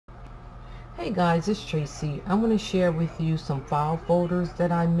Hey guys, it's Tracy. I'm going to share with you some file folders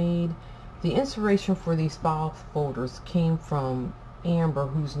that I made. The inspiration for these file folders came from Amber,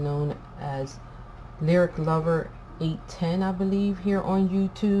 who's known as Lyric Lover 810, I believe, here on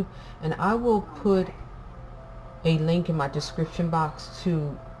YouTube. And I will put a link in my description box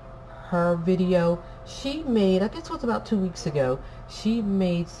to her video. She made, I guess it was about 2 weeks ago, she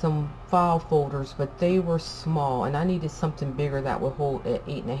made some file folders, but they were small and I needed something bigger that would hold an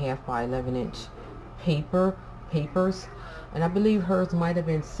 8.5 by 11 inch papers, and I believe hers might have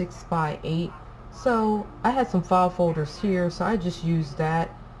been 6 by 8. So I had some file folders here, so I just used that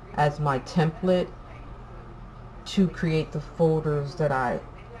as my template to create the folders that I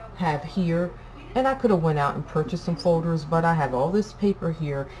have here. And I could have went out and purchased some folders, but I have all this paper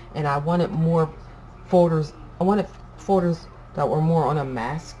here and I wanted more folders. I wanted folders that were more on a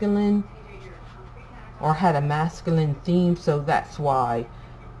masculine or had a masculine theme, so that's why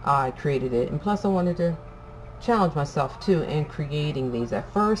I created it. And plus I wanted to challenge myself too in creating these.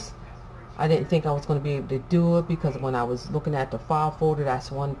 At first I didn't think I was going to be able to do it, because when I was looking at the file folder,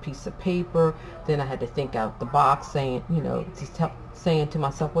 that's one piece of paper. Then I had to think out the box, saying, you know, saying to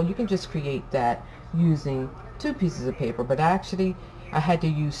myself, well, you can just create that using 2 pieces of paper. But actually I had to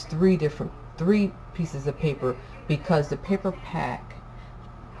use 3 pieces of paper, because the paper pack,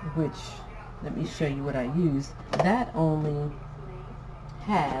 which, let me show you what I use, that only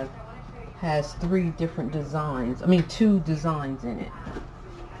has 3 different designs. I mean 2 designs in it.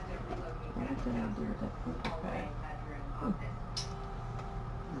 What did I do with that paper pad?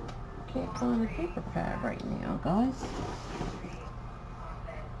 Can't find the paper pad right now, guys.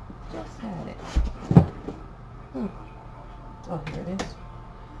 Just had it. Oh, here it is.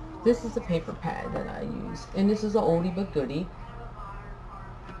 This is the paper pad that I use, and this is an oldie but goodie.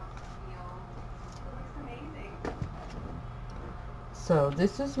 So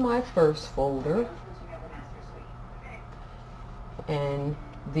this is my first folder, and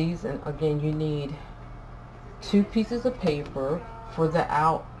these, and again, you need 2 pieces of paper for the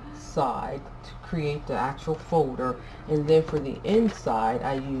outside to create the actual folder, and then for the inside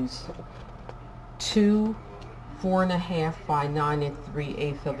I use 2 4.5 by 9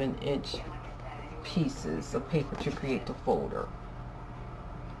 3/8 of an inch pieces of paper to create the folder.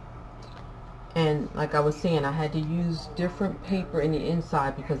 And like I was saying, I had to use different paper in the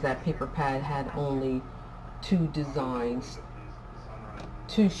inside because that paper pad had only 2 designs,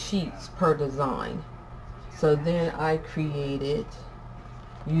 2 sheets per design. So then I created,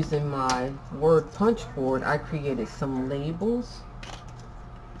 using my word punch board, I created some labels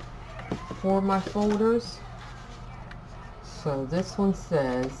for my folders. So this one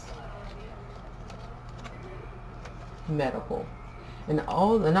says medical, and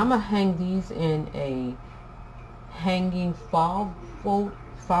I'm gonna hang these in a hanging file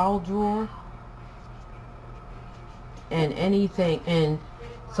drawer, and anything. And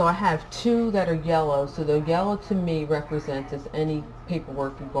so I have 2 that are yellow, so the yellow to me represents as any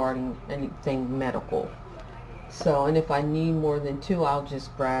paperwork regarding anything medical. So, and if I need more than 2, I'll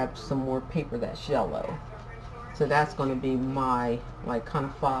just grab some more paper that's yellow. So that's going to be my kind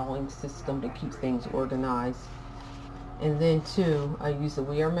of filing system to keep things organized. And then too, I use the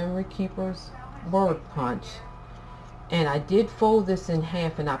We Are Memory Keepers word punch, and I did fold this in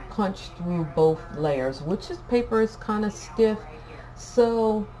half, and I punched through both layers, which is paper is kind of stiff,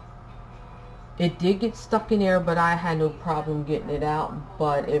 so it did get stuck in there, but I had no problem getting it out.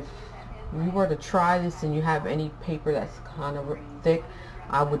 But if you were to try this and you have any paper that's kind of thick,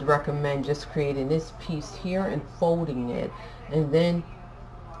 I would recommend just creating this piece here and folding it, and then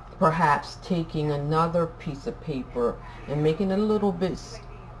perhaps taking another piece of paper and making it a little bit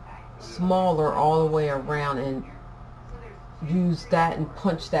smaller all the way around, and use that and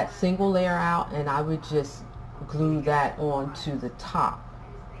punch that single layer out, and I would just glue that onto the top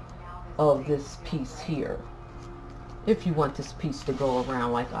of this piece here, if you want this piece to go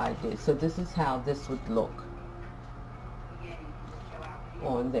around like I did. So this is how this would look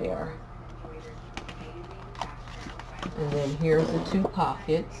on there. And then here's the 2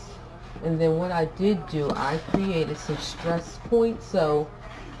 pockets. And then what I did do, I created some stress points. So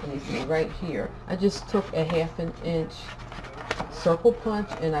let me see, right here, I just took a 1/2 inch circle punch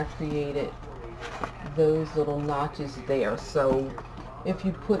and I created those little notches there. So if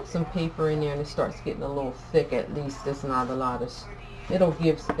you put some paper in there and it starts getting a little thick, at least there's not a lot of,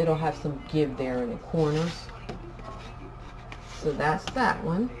 it'll have some give there in the corners. So that's that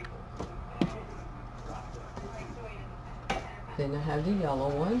one. Then I have the yellow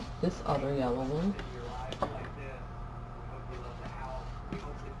one, this other yellow one.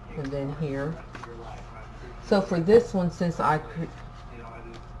 And then here. So for this one, since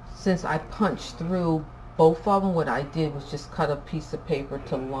since I punched through both of them, what I did was just cut a piece of paper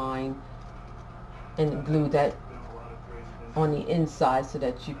to line and glue that on the inside so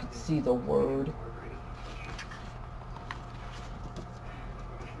that you could see the word.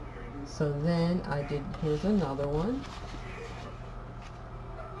 So then I did, here's another one,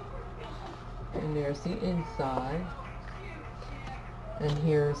 and there's the inside, and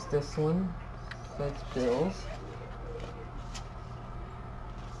here's this one, that's Bill's.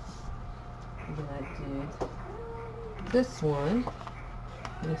 And then I did this one,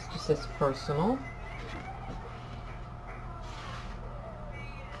 and this just says personal.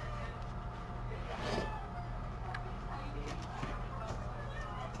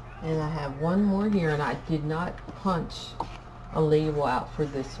 And I have one more here, and I did not punch a label out for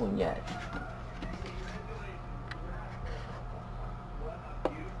this one yet.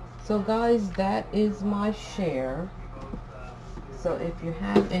 So guys, that is my share. So if you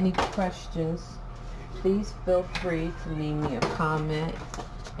have any questions, please feel free to leave me a comment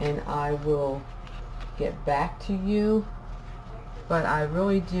and I will get back to you. But I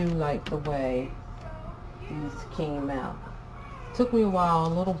really do like the way these came out. Took me a while,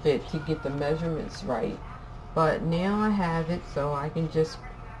 a little bit, to get the measurements right, but now I have it, so I can just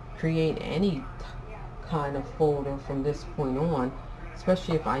create any kind of folder from this point on,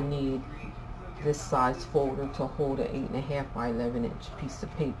 especially if I need this size folder to hold an 8.5 by 11-inch piece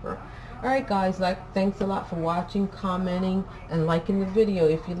of paper. Alright guys, thanks a lot for watching, commenting, and liking the video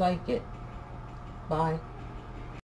if you like it. Bye.